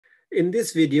In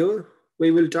this video,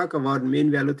 we will talk about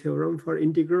mean value theorem for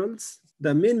integrals.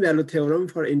 The mean value theorem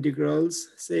for integrals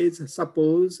says,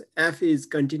 suppose f is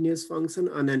continuous function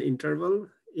on an interval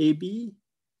ab,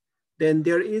 then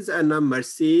there is a number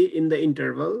c in the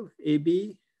interval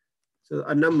ab, so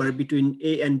a number between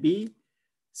a and b,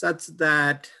 such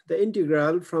that the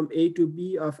integral from a to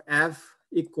b of f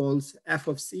equals f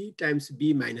of c times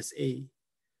b minus a.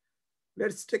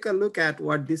 Let's take a look at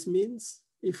what this means.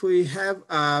 If we have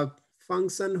a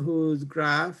function whose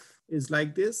graph is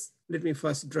like this, let me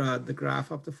first draw the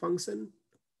graph of the function.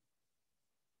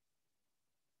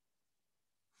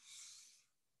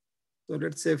 So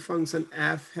let's say function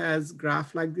f has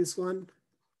graph like this one.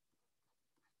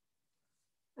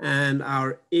 And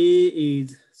our a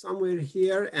is somewhere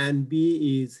here and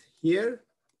b is here.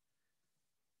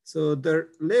 So the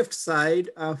left side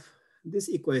of this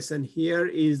equation here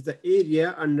is the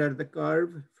area under the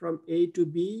curve from a to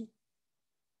b.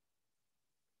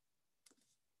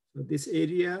 So this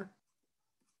area.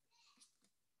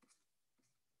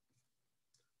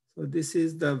 So this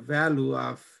is the value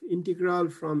of integral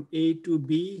from a to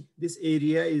b. This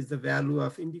area is the value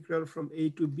of integral from a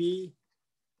to b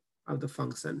of the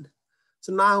function.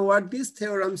 So now what this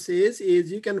theorem says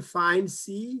is you can find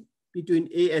c between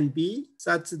a and b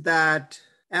such that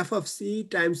f of c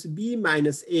times b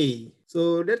minus a.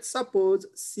 So let's suppose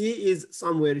c is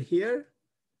somewhere here.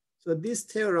 So this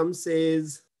theorem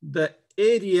says the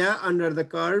area under the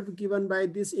curve given by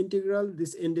this integral,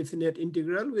 this indefinite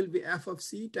integral, will be f of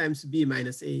c times b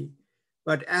minus a.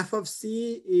 But f of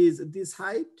c is this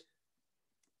height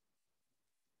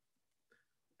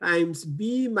times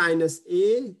b minus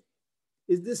a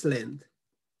is this length.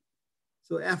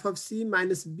 So f of c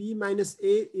minus b minus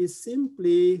a is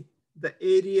simply the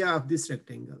area of this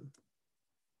rectangle.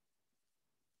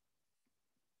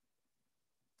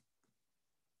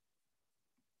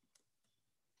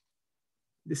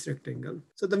 This rectangle.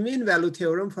 So the mean value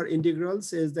theorem for integrals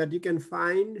says that you can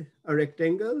find a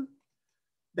rectangle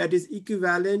that is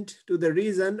equivalent to the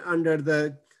region under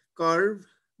the curve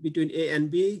between a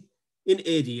and b in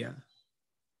area.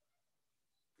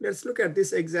 Let's look at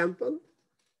this example.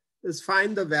 Let's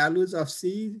find the values of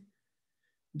c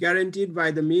guaranteed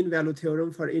by the mean value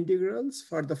theorem for integrals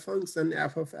for the function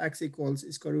f of x equals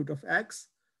square root of x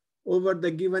over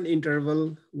the given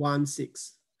interval 1,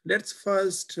 6. Let's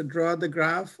first draw the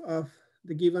graph of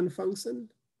the given function.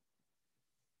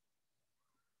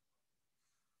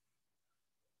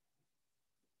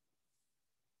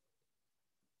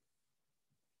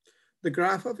 The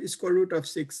graph of square root of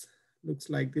 6 looks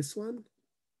like this one.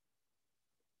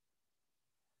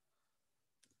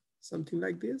 Something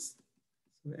like this.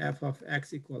 So f of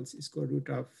x equals square root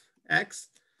of x.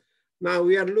 Now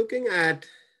we are looking at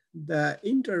the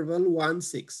interval 1,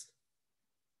 6.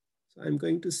 So I'm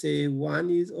going to say 1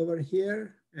 is over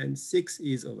here and 6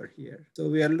 is over here. So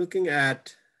we are looking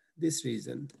at this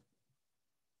region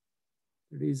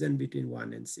between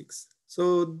 1 and 6.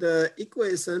 So the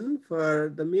equation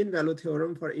for the mean value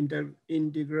theorem for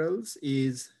integrals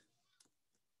is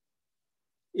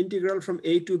integral from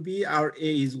a to b. Our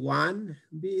a is 1,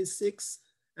 b is 6,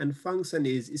 and function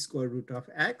is square root of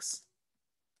x.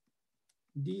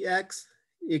 dx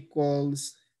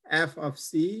equals f of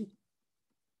c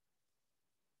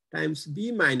times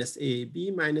b minus a.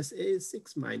 b minus a is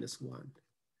 6 minus 1.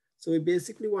 So we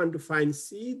basically want to find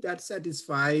c that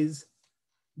satisfies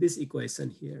this equation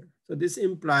here. So this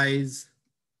implies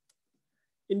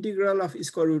integral of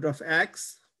square root of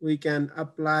x. We can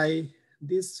apply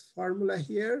this formula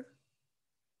here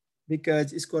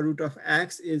because square root of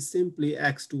x is simply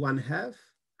x to 1/2.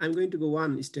 I'm going to go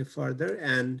one step further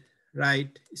and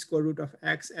write square root of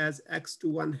x as x to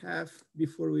 1/2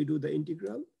 before we do the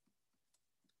integral.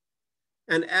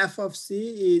 And f of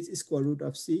c is square root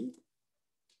of c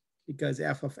because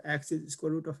f of x is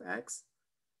square root of x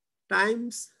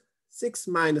times 6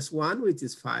 minus 1, which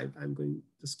is 5. I'm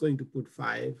just going to put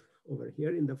 5 over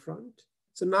here in the front.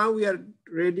 So now we are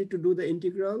ready to do the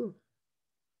integral.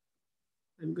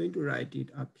 I'm going to write it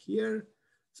up here.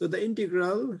 So the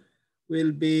integral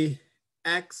will be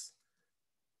x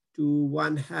to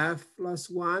 1/2 plus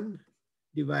 1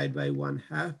 divided by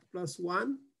 1/2 plus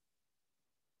 1.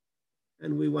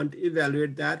 And we want to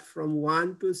evaluate that from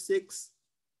 1 to 6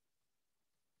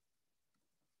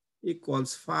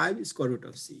 equals 5 square root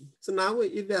of c. So now we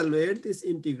evaluate this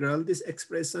integral, this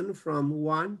expression from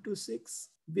 1 to 6.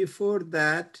 Before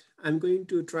that, I'm going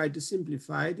to try to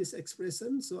simplify this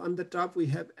expression. So on the top, we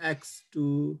have x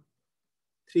to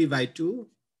 3/2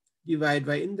 divided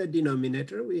by, in the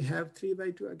denominator, we have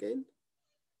 3/2 again.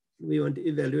 We want to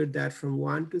evaluate that from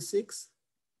 1 to 6.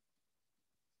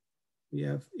 we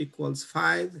have equals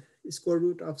 5 square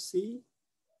root of C.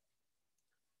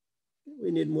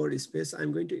 We need more space.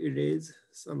 I'm going to erase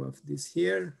some of this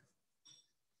here.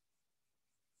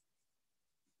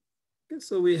 Okay,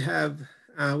 so we have,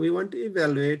 we want to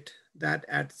evaluate that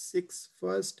at 6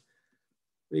 first.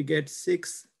 We get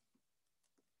 6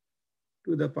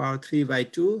 to the power 3 by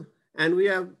 2. And we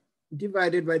have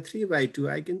divided by 3 by 2.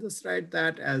 I can just write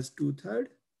that as 2/3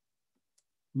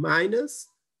 minus,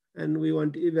 and we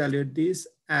want to evaluate this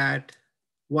at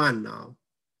 1 now.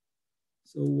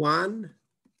 So 1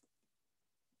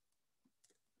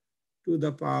 to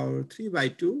the power 3 by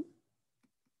 2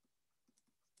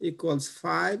 equals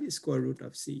 5 square root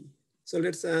of C. So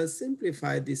let's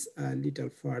simplify this a little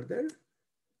further.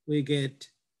 We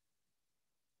get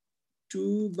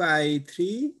 2 by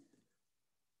 3,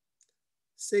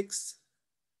 6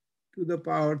 to the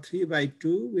power 3 by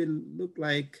 2 will look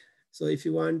like, so if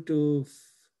you want to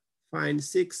find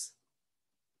 6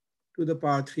 to the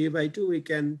power 3 by 2, we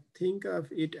can think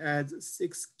of it as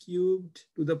 6 cubed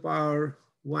to the power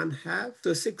 1/2.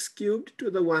 So 6 cubed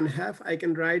to the 1/2, I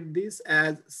can write this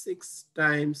as 6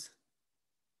 times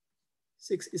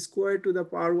 6 squared to the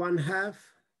power 1/2.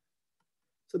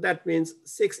 So that means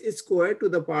 6 squared to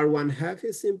the power 1/2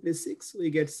 is simply 6.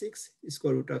 We get 6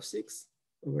 square root of 6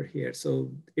 over here.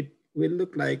 So it will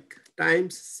look like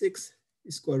times 6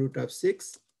 square root of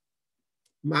 6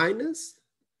 minus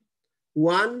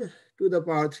 1 to the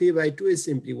power 3 by 2 is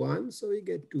simply 1. So we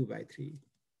get 2 by 3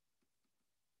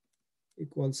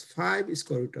 equals 5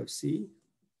 square root of C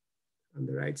on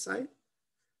the right side.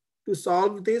 To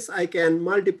solve this, I can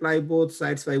multiply both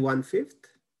sides by 1/5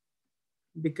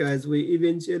 because we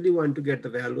eventually want to get the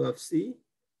value of C.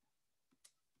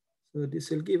 So this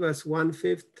will give us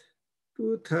 1/5,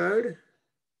 2/3,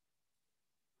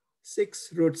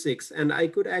 6 root 6. And I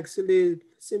could actually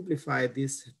simplify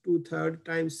this 2/3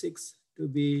 times 6 to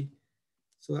be,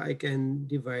 so I can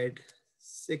divide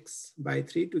 6 by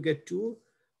 3 to get 2.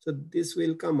 So this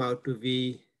will come out to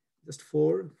be just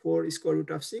 4 square root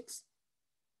of 6.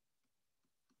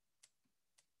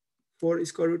 4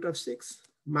 square root of 6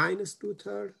 minus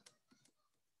 2/3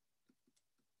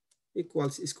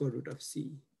 equals square root of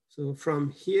C. So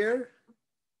from here,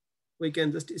 we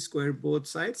can just square both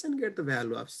sides and get the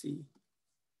value of C.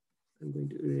 I'm going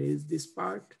to erase this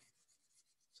part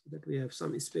so that we have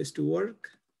some space to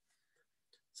work.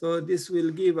 So this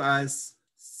will give us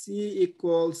C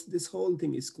equals this whole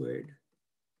thing is squared.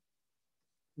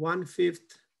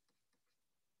 1/5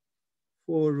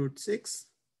 4 root 6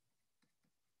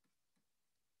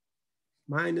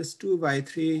 minus 2 by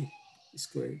 3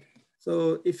 squared.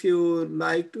 So if you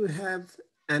like to have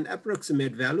an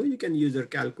approximate value, you can use your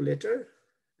calculator.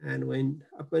 And when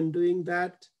upon doing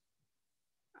that,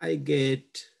 I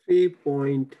get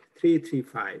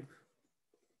 3.335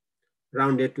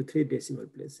 rounded to 3 decimal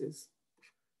places.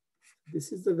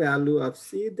 This is the value of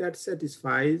C that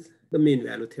satisfies the mean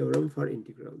value theorem for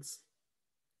integrals.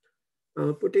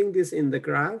 Putting this in the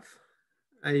graph,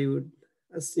 I would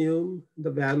assume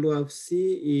the value of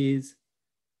C is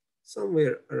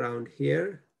somewhere around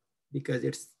here because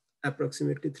it's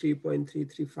approximately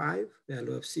 3.335.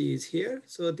 Value of C is here.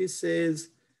 So this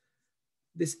says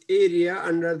this area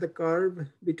under the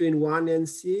curve between 1 and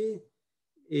C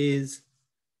is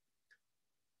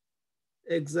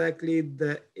exactly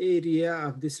the area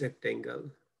of this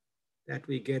rectangle that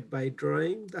we get by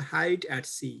drawing the height at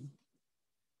C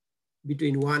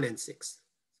between 1 and 6.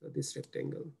 So this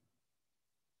rectangle.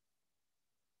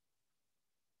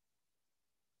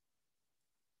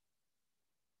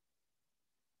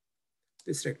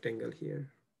 This rectangle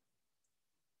here.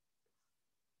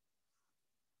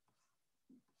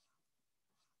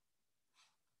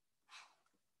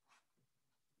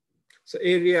 So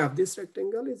area of this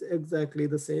rectangle is exactly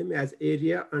the same as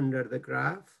area under the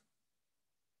graph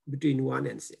between 1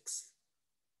 and 6.